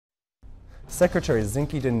Secretary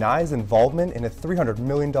Zinke denies involvement in a $300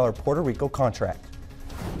 million Puerto Rico contract.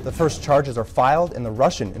 The first charges are filed in the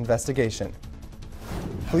Russian investigation.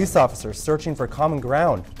 Police officers searching for common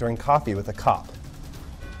ground during coffee with a cop.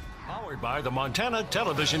 Powered by the Montana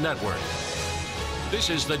Television Network. This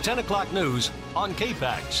is the 10 o'clock news on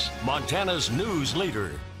KPAX, Montana's news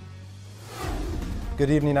leader. Good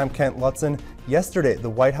evening, I'm Kent Lutzen. Yesterday, the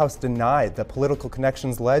White House denied that political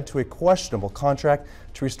connections led to a questionable contract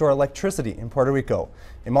to restore electricity in Puerto Rico.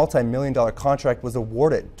 A multi-million-dollar contract was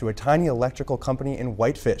awarded to a tiny electrical company in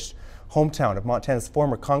Whitefish, hometown of Montana's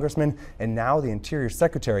former congressman and now the Interior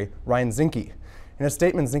Secretary, Ryan Zinke. In a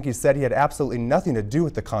statement, Zinke said he had absolutely nothing to do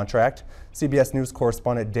with the contract. CBS News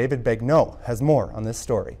correspondent David Begnaud has more on this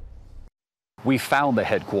story. We found the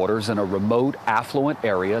headquarters in a remote, affluent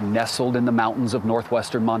area nestled in the mountains of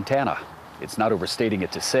northwestern Montana. It's not overstating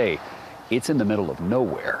it to say it's in the middle of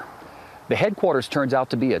nowhere. The headquarters turns out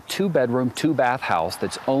to be a 2-bedroom, 2-bath house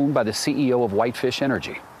that's owned by the CEO of Whitefish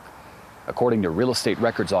Energy. According to real estate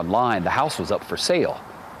records online, the house was up for sale,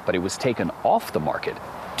 but it was taken off the market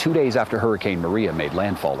 2 days after Hurricane Maria made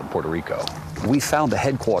landfall in Puerto Rico. We found the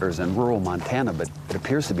headquarters in rural Montana, but it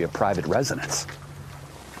appears to be a private residence.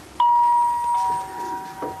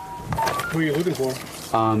 Who are you looking for?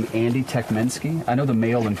 Andy Tekmensky. I know the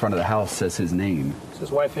mail in front of the house says his name. It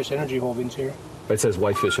says Whitefish Energy Holdings here. It says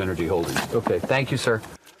Whitefish Energy Holdings. Okay, thank you, sir.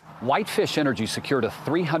 Whitefish Energy secured a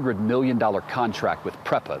 $300 million contract with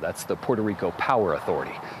PREPA, that's the Puerto Rico Power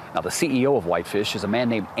Authority. Now, the CEO of Whitefish is a man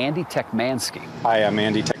named Andy Tekmensky. Hi, I'm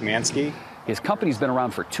Andy Tekmensky. His company's been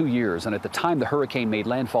around for 2 years, and at the time the hurricane made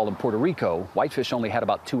landfall in Puerto Rico, Whitefish only had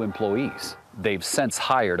about 2 employees. They've since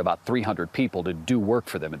hired about 300 people to do work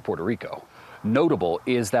for them in Puerto Rico. Notable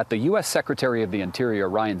is that the U.S. Secretary of the Interior,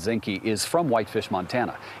 Ryan Zinke, is from Whitefish,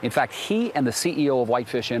 Montana. In fact, he and the CEO of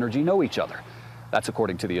Whitefish Energy know each other. That's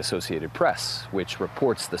according to the Associated Press, which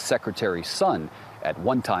reports the Secretary's son at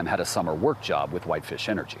one time had a summer work job with Whitefish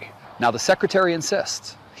Energy. Now, the Secretary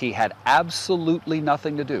insists he had absolutely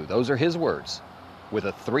nothing to do, those are his words, with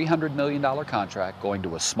a $300 million contract going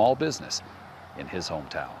to a small business in his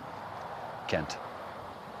hometown. Kent.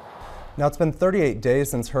 Now, it's been 38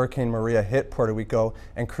 days since Hurricane Maria hit Puerto Rico,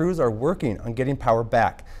 and crews are working on getting power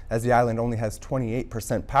back, as the island only has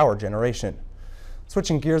 28% power generation.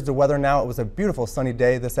 Switching gears to weather now, it was a beautiful sunny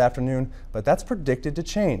day this afternoon, but that's predicted to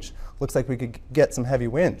change. Looks like we could get some heavy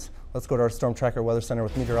winds. Let's go to our Storm Tracker Weather Center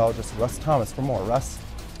with meteorologist Russ Thomas for more. Russ?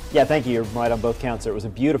 Yeah, thank you. You're right on both counts. It was a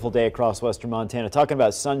beautiful day across western Montana. Talking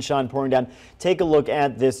about sunshine pouring down. Take a look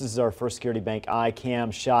at this. This is our First Security Bank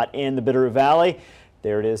iCam shot in the Bitterroot Valley.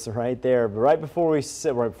 There it is right there. Right before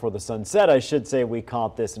the sun set, I should say, we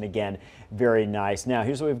caught this, and again, very nice. Now,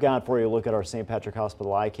 here's what we've got for you. Look at our St. Patrick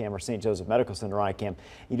Hospital iCam or St. Joseph Medical Center iCam.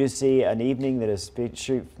 You do see an evening that is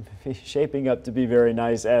shaping up to be very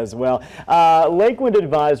nice as well. Lake wind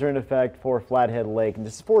advisory in effect for Flathead Lake, and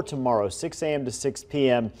this is for tomorrow, 6 a.m. to 6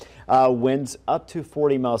 p.m. Winds up to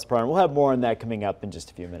 40 miles per hour. We'll have more on that coming up in just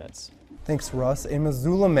a few minutes. Thanks, Russ. A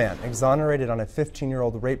Missoula man exonerated on a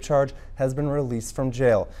 15-year-old rape charge has been released from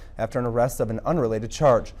jail after an arrest of an unrelated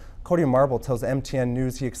charge. Cody Marble tells MTN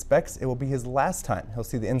News he expects it will be his last time he'll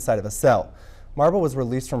see the inside of a cell. Marble was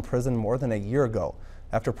released from prison more than a year ago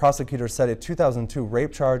after prosecutors said a 2002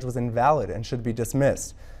 rape charge was invalid and should be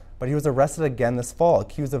dismissed. But he was arrested again this fall,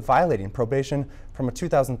 accused of violating probation from a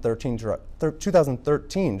 2013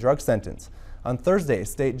 drug sentence. On Thursday, a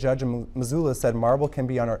state judge in Missoula said Marble can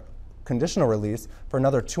be on a conditional release for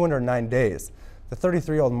another 209 days. The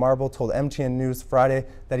 33-year-old Marble told MTN News Friday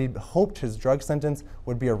that he hoped his drug sentence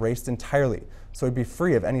would be erased entirely, so he'd be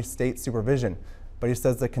free of any state supervision. But he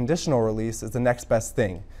says the conditional release is the next best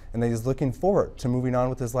thing, and that he's looking forward to moving on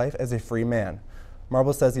with his life as a free man.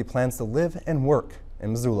 Marble says he plans to live and work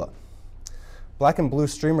in Missoula. Black and blue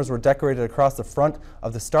streamers were decorated across the front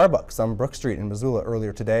of the Starbucks on Brook Street in Missoula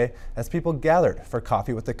earlier today as people gathered for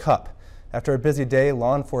coffee with a cup. After a busy day,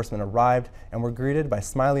 law enforcement arrived and were greeted by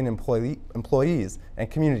smiling employees and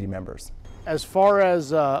community members. As far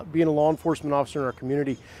as being a law enforcement officer in our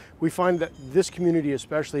community, we find that this community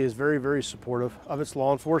especially is very, very supportive of its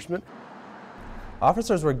law enforcement.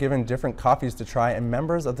 Officers were given different coffees to try, and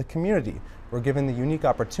members of the community were given the unique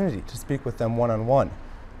opportunity to speak with them one-on-one.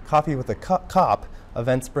 Coffee with a Cop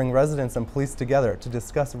events bring residents and police together to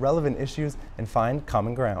discuss relevant issues and find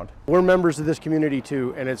common ground. We're members of this community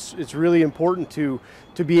too, and it's really important to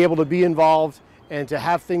be able to be involved and to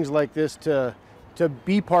have things like this to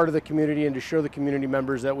be part of the community and to show the community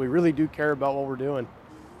members that we really do care about what we're doing.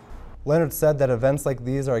 Leonard said that events like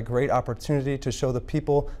these are a great opportunity to show the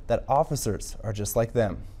people that officers are just like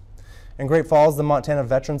them. In Great Falls, the Montana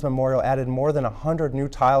Veterans Memorial added more than 100 new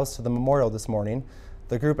tiles to the memorial this morning.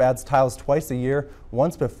 The group adds tiles twice a year,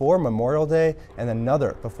 once before Memorial Day and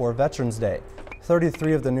another before Veterans Day.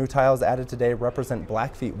 33 of the new tiles added today represent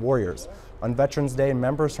Blackfeet warriors. On Veterans Day,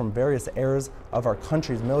 members from various eras of our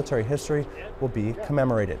country's military history will be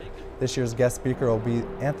commemorated. This year's guest speaker will be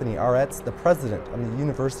Anthony Aretz, the president of the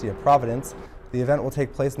University of Providence. The event will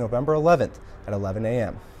take place November 11th at 11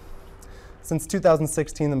 a.m. Since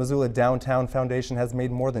 2016, the Missoula Downtown Foundation has made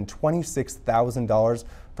more than $26,000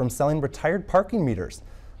 from selling retired parking meters.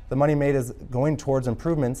 The money made is going towards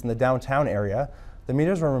improvements in the downtown area. The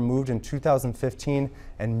meters were removed in 2015,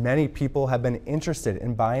 and many people have been interested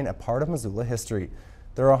in buying a part of Missoula history.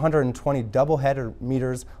 There are 120 double-header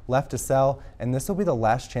meters left to sell, and this will be the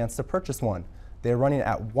last chance to purchase one. They are running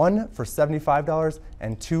at 1 for $75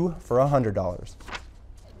 and 2 for $100.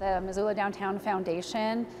 The Missoula Downtown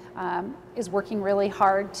Foundation is working really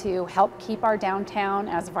hard to help keep our downtown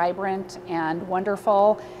as vibrant and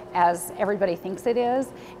wonderful as everybody thinks it is,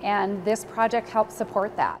 and this project helps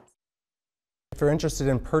support that. If you're interested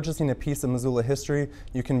in purchasing a piece of Missoula history,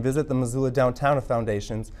 you can visit the Missoula Downtown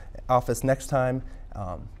Foundation's office anytime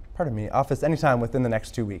within the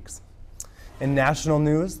next 2 weeks. In national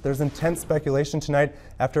news, there's intense speculation tonight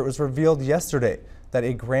after it was revealed yesterday that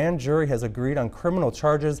a grand jury has agreed on criminal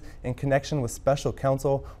charges in connection with special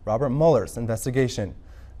counsel Robert Mueller's investigation.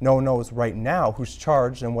 No one knows right now who's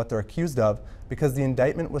charged and what they're accused of because the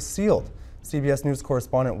indictment was sealed. CBS News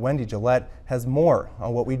correspondent Wendy Gillette has more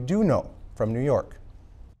on what we do know from New York.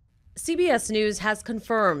 CBS News has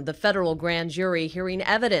confirmed the federal grand jury hearing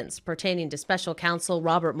evidence pertaining to special counsel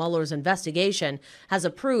Robert Mueller's investigation has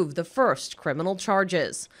approved the first criminal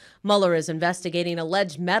charges. Mueller is investigating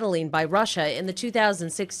alleged meddling by Russia in the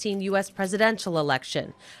 2016 U.S. presidential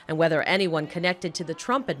election and whether anyone connected to the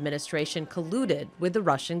Trump administration colluded with the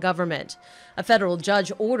Russian government. A federal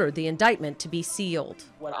judge ordered the indictment to be sealed.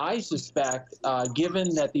 What I suspect,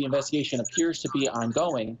 given that the investigation appears to be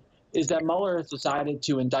ongoing, is that Mueller has decided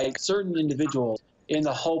to indict certain individuals in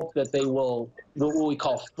the hope that they will, what we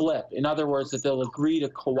call flip. In other words, that they'll agree to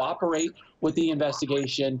cooperate with the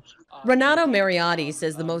investigation. Renato Mariotti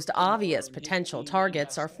says the most obvious potential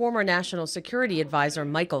targets are former National Security Advisor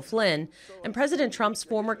Michael Flynn and President Trump's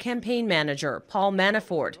former campaign manager, Paul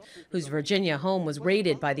Manafort, whose Virginia home was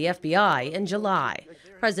raided by the FBI in July.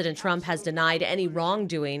 President Trump has denied any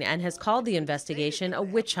wrongdoing and has called the investigation a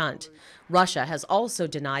witch hunt. Russia has also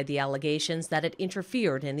denied the allegations that it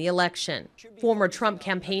interfered in the election. Former Trump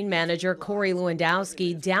campaign manager Corey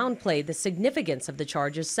Lewandowski downplayed the significance of the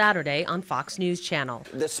charges Saturday on Fox News Channel.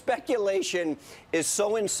 The speculation is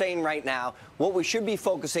so insane right now. What we should be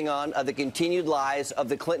focusing on are the continued lies of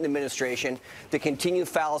the Clinton administration, the continued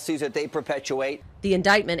fallacies that they perpetuate. The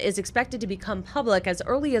indictment is expected to become public as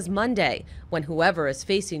early as Monday, when whoever is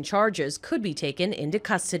facing charges could be taken into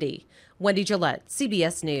custody. Wendy Gillette,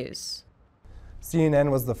 CBS News. CNN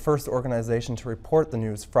was the first organization to report the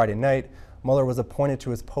news Friday night. Mueller was appointed to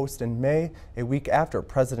his post in May, a week after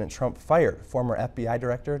President Trump fired former FBI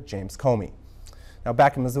Director James Comey. Now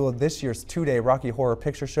back in Missoula, this year's two-day Rocky Horror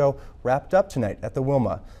Picture Show wrapped up tonight at the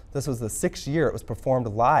Wilma. This was the 6th year it was performed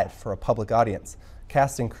live for a public audience.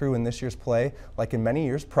 Cast and crew in this year's play, like in many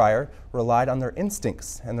years prior, relied on their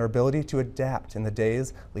instincts and their ability to adapt in the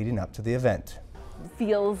days leading up to the event.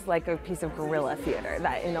 Feels like a piece of guerrilla theater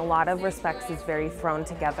that in a lot of respects is very thrown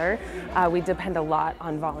together. We depend a lot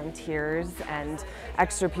on volunteers and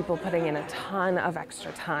extra people putting in a ton of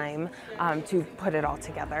extra time to put it all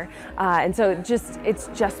together. And so it's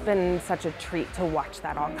just been such a treat to watch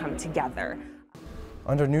that all come together.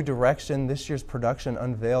 Under new direction, this year's production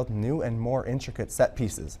unveiled new and more intricate set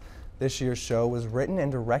pieces. This year's show was written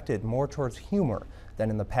and directed more towards humor than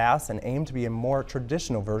in the past and aimed to be a more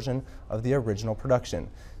traditional version of the original production.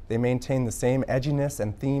 They maintain the same edginess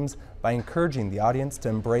and themes by encouraging the audience to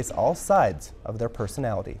embrace all sides of their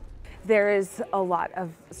personality. There is a lot of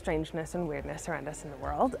strangeness and weirdness around us in the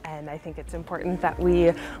world, and I think it's important that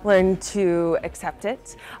we learn to accept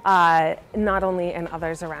it, not only in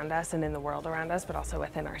others around us and in the world around us, but also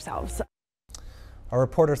within ourselves. Our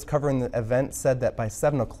reporters covering the event said that by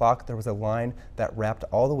 7 o'clock there was a line that wrapped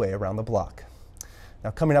all the way around the block. Now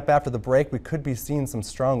coming up after the break, we could be seeing some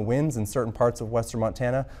strong winds in certain parts of western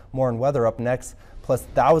Montana. More on weather up next, plus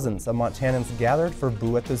thousands of Montanans gathered for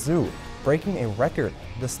Boo at the Zoo, breaking a record.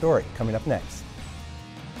 This story coming up next.